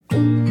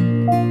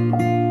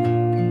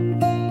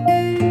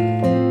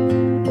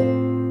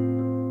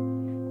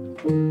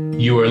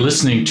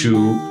listening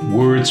to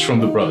Words from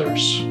the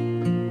Brothers,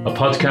 a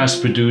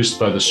podcast produced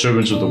by the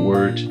Servants of the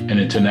Word, an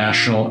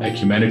international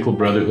ecumenical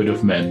brotherhood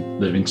of men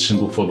living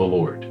single for the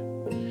Lord.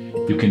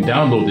 You can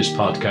download this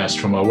podcast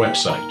from our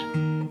website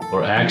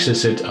or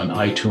access it on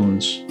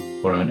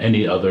iTunes or on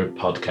any other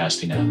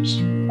podcasting apps.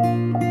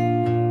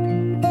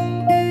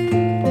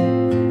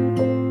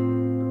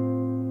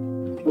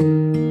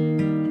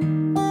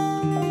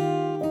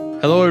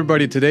 Hello,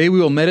 everybody. Today we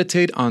will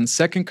meditate on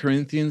 2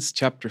 Corinthians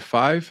chapter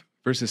 5,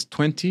 verses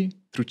 20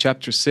 through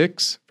chapter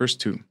 6, verse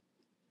 2.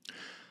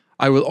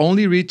 I will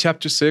only read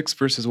chapter 6,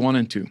 verses 1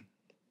 and 2.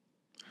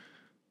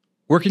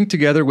 Working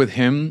together with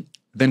him,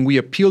 then we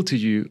appeal to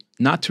you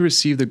not to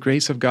receive the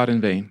grace of God in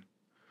vain.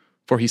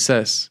 For he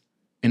says,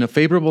 in a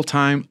favorable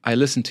time I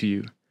listened to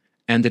you,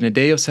 and in a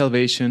day of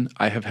salvation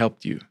I have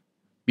helped you.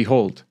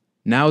 Behold,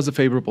 now is a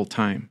favorable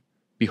time.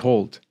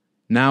 Behold,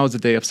 now is the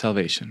day of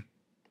salvation.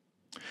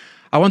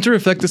 I want to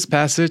reflect this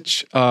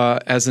passage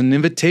as an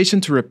invitation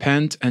to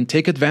repent and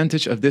take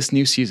advantage of this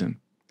new season.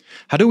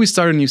 How do we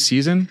start a new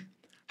season?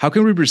 How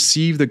can we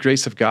receive the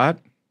grace of God?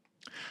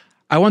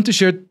 I want to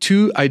share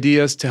two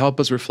ideas to help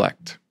us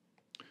reflect.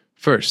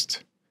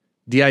 First,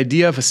 the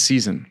idea of a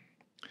season.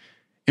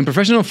 In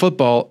professional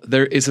football,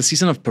 there is a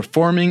season of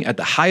performing at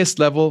the highest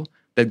level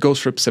that goes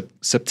from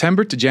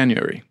September to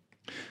January.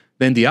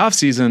 Then the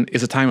off-season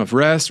is a time of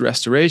rest,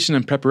 restoration,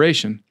 and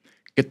preparation.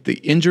 Get the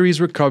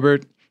injuries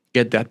recovered,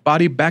 get that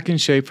body back in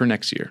shape for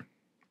next year.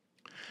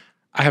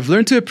 I have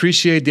learned to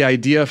appreciate the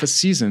idea of a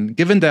season,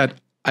 given that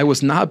I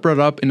was not brought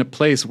up in a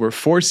place where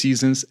 4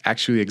 seasons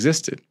actually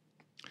existed.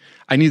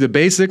 I knew the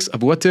basics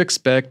of what to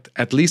expect,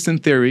 at least in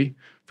theory,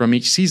 from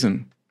each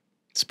season: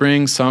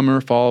 spring, summer,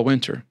 fall,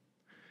 winter.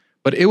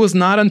 But it was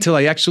not until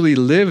I actually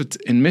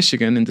lived in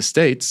Michigan in the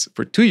States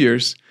for 2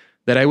 years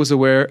that I was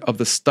aware of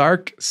the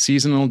stark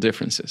seasonal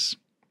differences.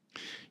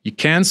 You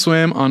can't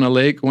swim on a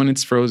lake when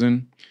it's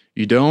frozen.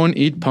 You don't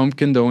eat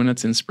pumpkin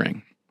donuts in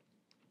spring.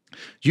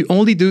 You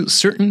only do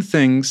certain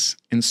things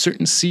in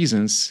certain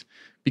seasons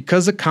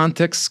because the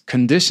context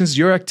conditions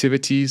your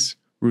activities,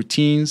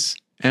 routines,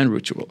 and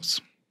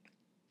rituals.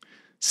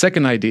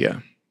 Second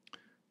idea,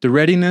 the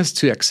readiness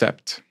to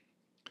accept.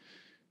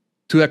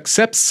 To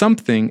accept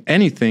something,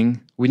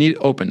 anything, we need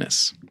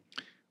openness.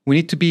 We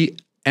need to be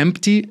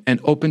empty and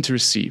open to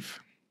receive.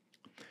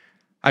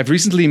 I've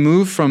recently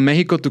moved from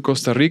Mexico to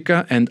Costa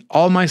Rica, and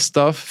all my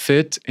stuff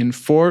fit in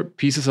 4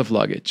 pieces of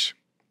luggage.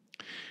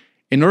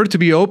 In order to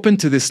be open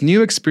to this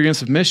new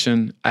experience of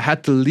mission, I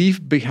had to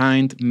leave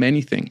behind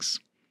many things,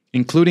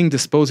 including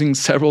disposing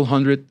several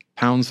hundred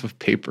pounds of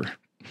paper.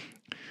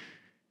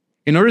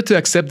 In order to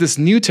accept this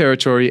new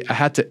territory, I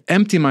had to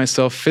empty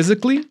myself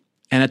physically,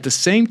 and at the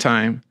same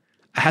time,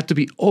 I had to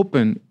be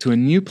open to a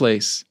new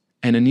place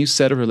and a new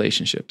set of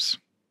relationships.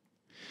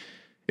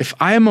 If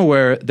I am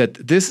aware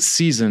that this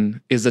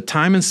season is the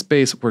time and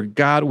space where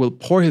God will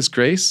pour His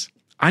grace,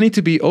 I need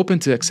to be open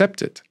to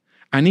accept it.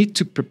 I need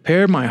to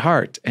prepare my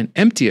heart and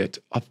empty it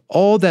of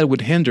all that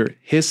would hinder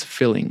His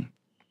filling.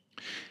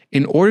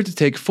 In order to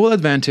take full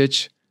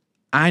advantage,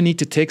 I need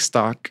to take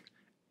stock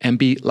and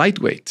be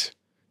lightweight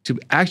to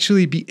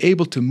actually be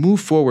able to move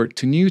forward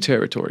to new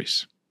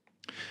territories.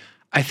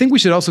 I think we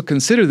should also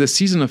consider the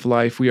season of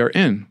life we are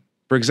in.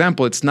 For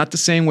example, it's not the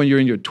same when you're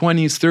in your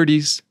 20s,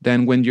 30s,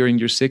 than when you're in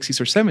your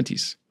 60s or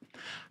 70s.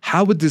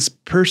 How would this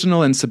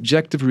personal and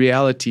subjective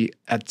reality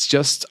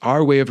adjust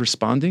our way of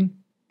responding?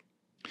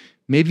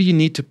 Maybe you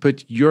need to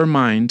put your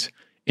mind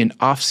in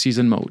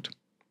off-season mode.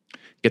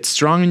 Get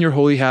strong in your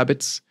holy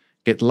habits,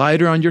 get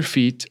lighter on your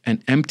feet,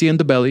 and empty in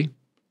the belly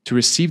to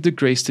receive the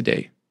grace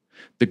today.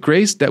 The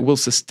grace that will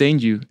sustain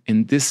you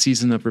in this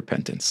season of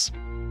repentance.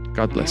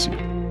 God bless you.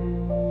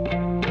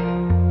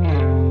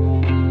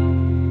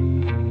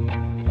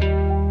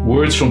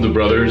 Words from the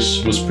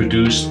Brothers was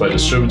produced by the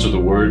Servants of the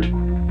Word,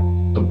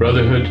 a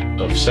brotherhood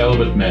of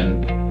celibate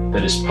men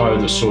that is part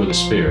of the Sword of the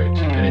Spirit,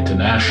 an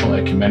international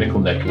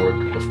ecumenical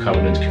network of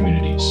covenant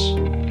communities.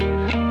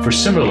 For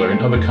similar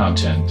and other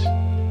content,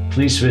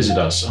 please visit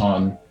us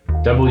on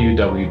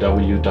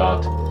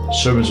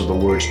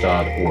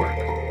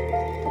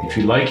www.servantsofthewords.org. If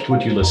you liked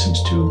what you listened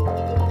to,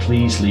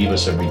 please leave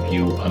us a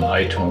review on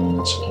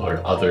iTunes or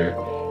other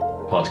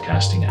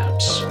podcasting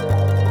apps.